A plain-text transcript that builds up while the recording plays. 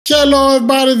Hello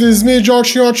everybody, this is me,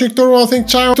 George, your Chick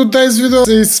channel. Today's video is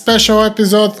a special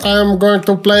episode. I am going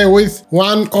to play with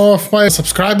one of my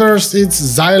subscribers. It's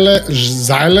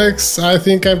Zylex, I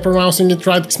think I'm pronouncing it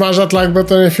right. Smash that like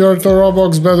button if you're to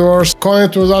Roblox Bedwars.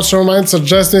 Comment without your mind,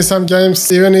 suggest me some games.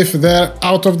 Even if they're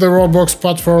out of the Roblox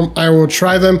platform, I will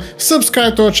try them.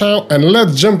 Subscribe to our channel and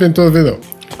let's jump into the video.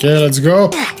 Okay, let's go.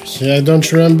 Yeah, I don't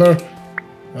remember.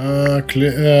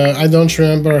 I don't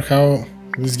remember how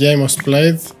this game was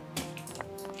played.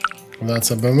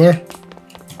 That's a bummer.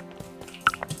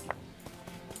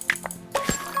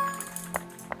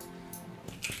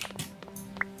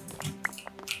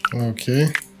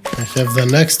 Okay, I have the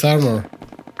next armor.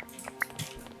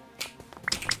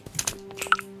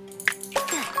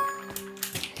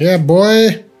 Yeah,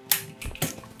 boy!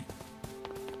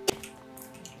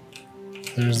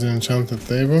 There's the enchanted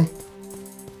table.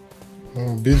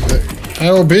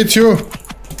 I will beat you!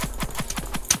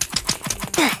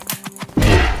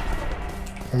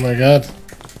 Oh my god.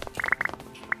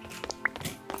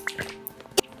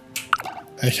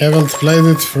 I haven't played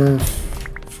it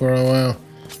for a while.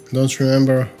 Don't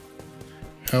remember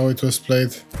how it was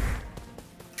played.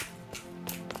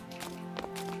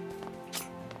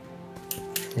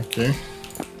 Okay.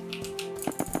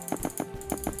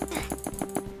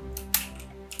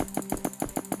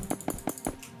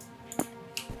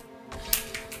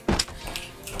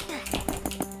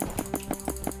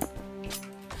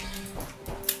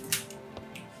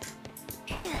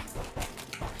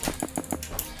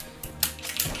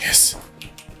 Yes.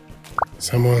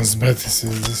 Someone's bed. This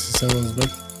is someone's bed.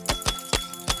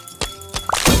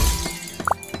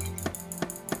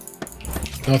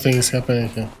 Nothing is happening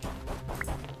here.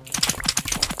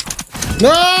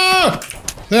 No!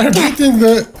 They're beating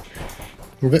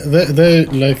they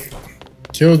like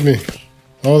killed me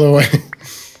all the way.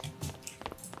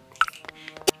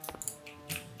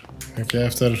 Okay,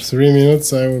 after 3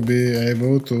 minutes I will be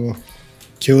able to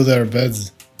kill their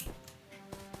beds.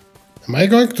 Am I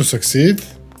going to succeed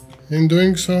in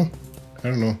doing so? I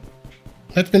don't know.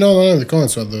 Let me know down in the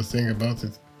comments what you think about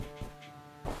it.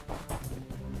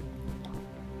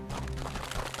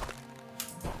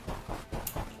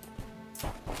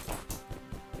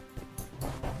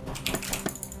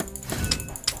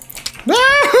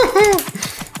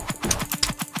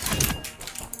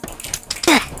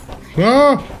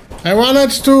 No! I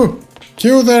wanted to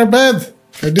kill their bed!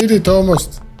 I did it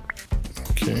almost.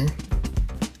 Okay.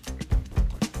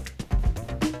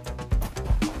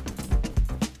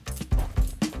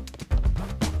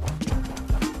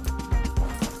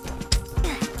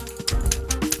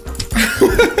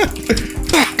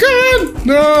 Come on!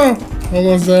 No!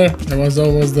 Almost there. I was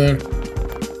almost there.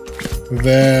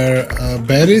 Their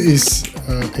bed is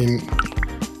in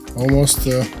almost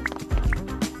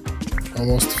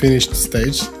finished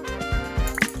stage.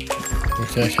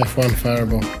 Okay, I have one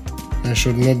fireball. I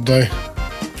should not die,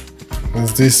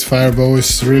 as this fireball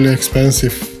is really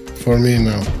expensive for me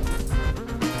now.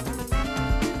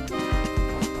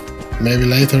 Maybe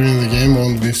later in the game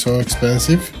won't be so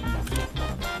expensive.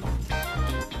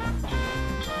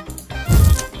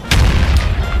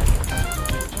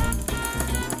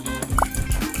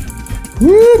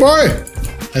 Woo boy!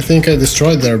 I think I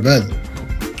destroyed their bed.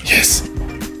 Yes!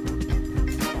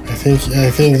 I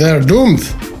think they're doomed.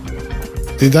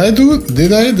 Did I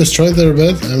destroy their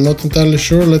bed? I'm not entirely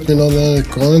sure. Let me know in the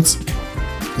comments.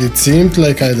 It seemed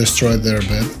like I destroyed their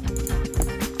bed.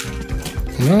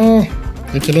 No,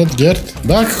 I cannot get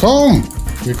back home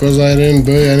because I didn't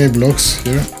buy any blocks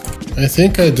here. I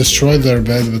think I destroyed their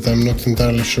bed, but I'm not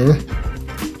entirely sure.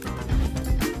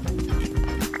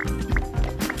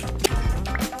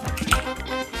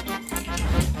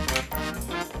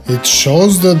 It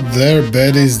shows that their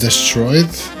bed is destroyed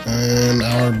and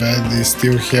our bed is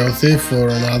still healthy for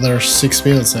another 6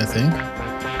 minutes, I think.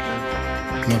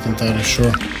 Not entirely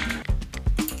sure.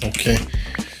 Okay,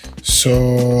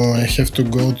 so I have to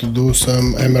go to do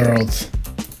some emeralds.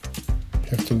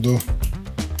 Have to do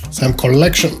some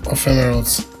collection of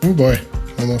emeralds. Oh boy,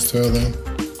 almost well done.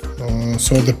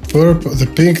 So the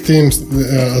pink team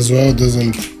as well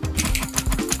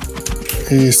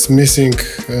is missing.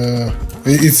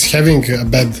 It's having a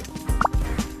bed.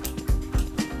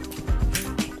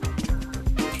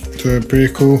 So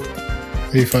pretty cool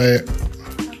if I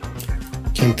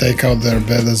can take out their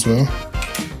bed as well.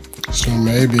 So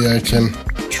maybe I can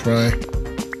try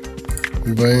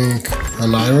buying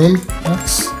an iron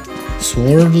axe,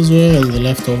 sword as well, and the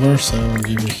leftovers I will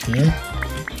give it here.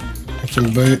 I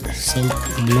can buy some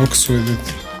blocks with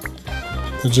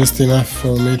it, just enough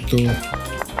for me to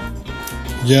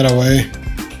get away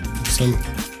some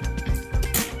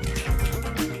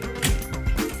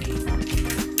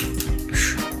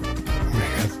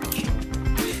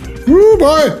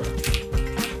boy!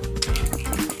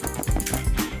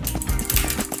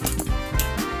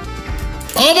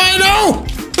 Oh my no!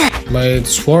 My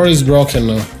sword is broken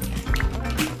now.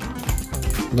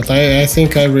 But I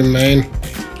think I remain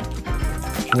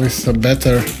with a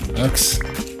better axe.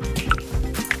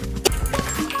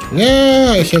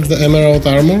 Yeah, I have the emerald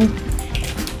armor.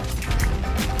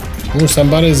 Oh,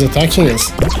 somebody is attacking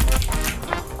us.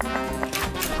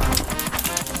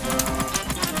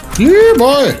 Yeah,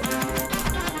 boy!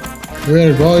 We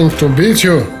are going to beat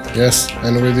you. Yes,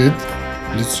 and we did.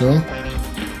 Did so.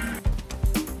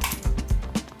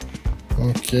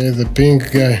 Okay, the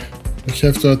pink guy. We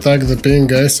have to attack the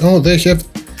pink guys. Oh, they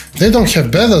don't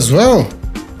have bed as well.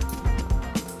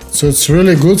 So it's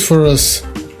really good for us.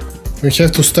 We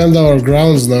have to stand our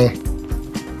grounds now.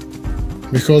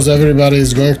 Because everybody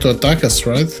is going to attack us,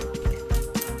 right?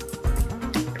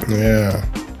 Yeah.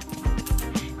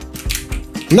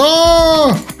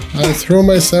 No! I threw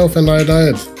myself and I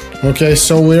died. Okay,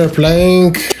 so we're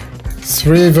playing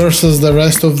 3 versus the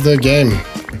rest of the game.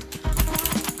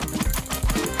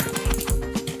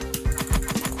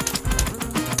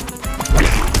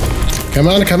 Come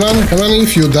on, come on, come on.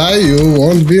 If you die, you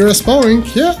won't be respawning.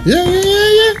 Yeah, he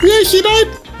died.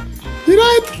 He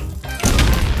died.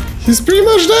 He's pretty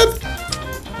much dead.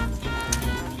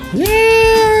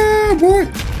 Yeah, boy.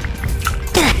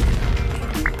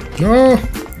 No.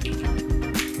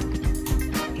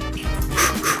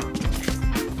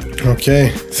 Okay,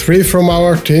 3 from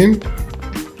our team.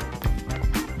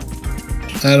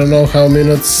 I don't know how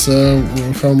minutes,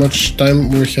 how much time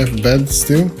we have bed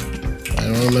still. I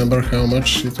don't remember how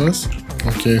much it was.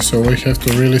 Okay, so we have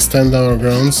to really stand our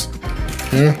grounds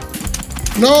here.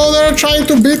 No, they're trying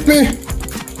to beat me.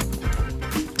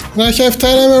 I have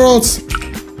 10 emeralds.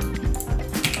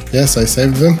 Yes, I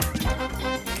saved them.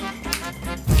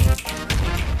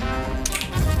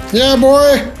 Yeah,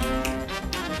 boy.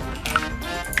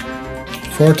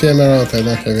 40 emeralds, I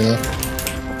don't have enough.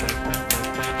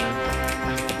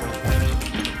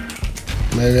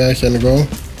 Maybe I can go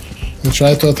and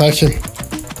try to attack him.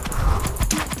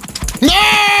 No!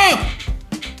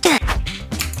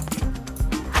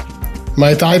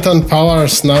 My Titan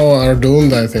powers now are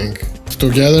doomed, I think.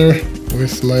 Together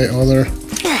with my other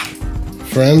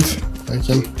friend, I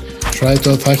can try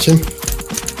to attack him.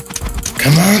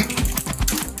 Come on!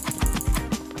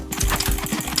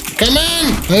 Come on!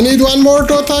 I need one more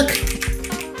to attack.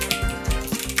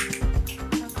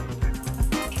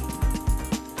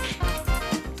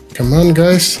 Come on,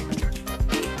 guys.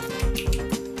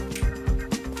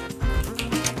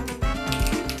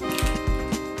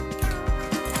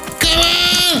 Come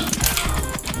on!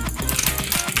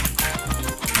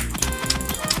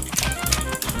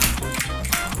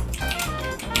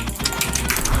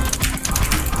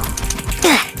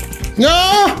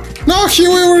 No! No, he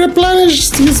will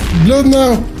replenish his blood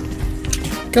now.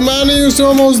 Come on, he's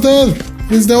almost dead.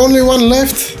 He's the only one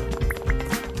left.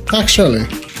 Actually.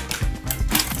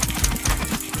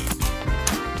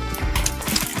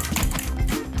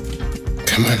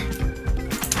 Come on.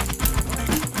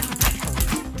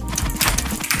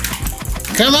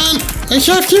 Come on! I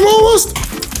have him almost!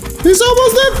 He's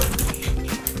almost dead!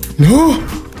 No!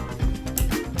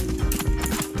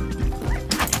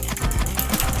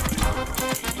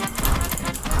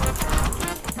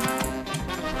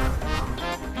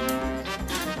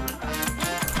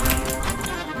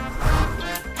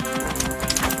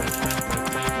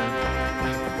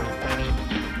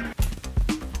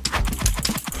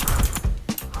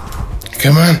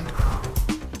 Come on.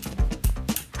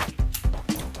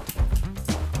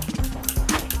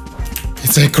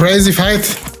 It's a crazy fight.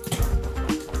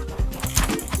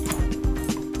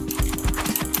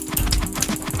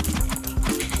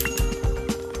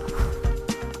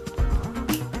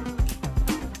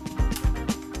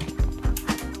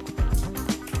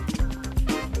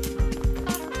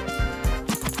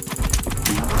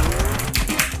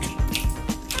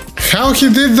 How he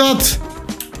did that?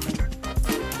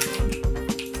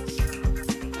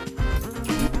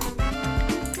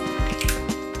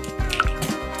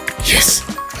 Yes,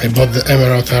 I bought the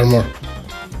emerald armor.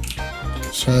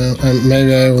 So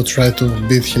maybe I will try to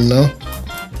beat him now.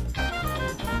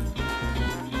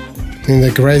 In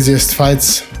the craziest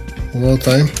fights of all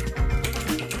time.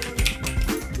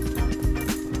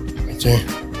 Okay.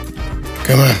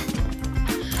 Come on.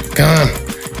 Come on.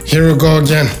 Here we go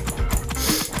again.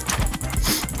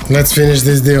 Let's finish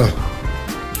this deal.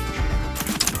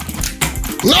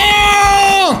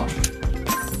 No!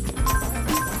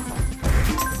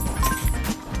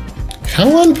 How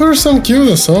one person killed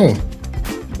us all?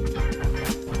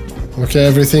 Okay,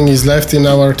 everything is left in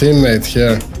our teammate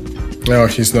here. No,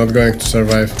 he's not going to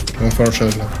survive,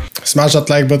 unfortunately. Smash that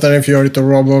like button if you're into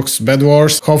Roblox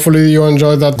Bedwars. Hopefully you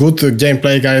enjoyed that good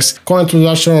gameplay, guys. Comment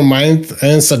what's your mind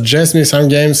and suggest me some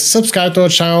games. Subscribe to our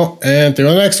channel, and till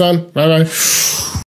the next one. Bye bye.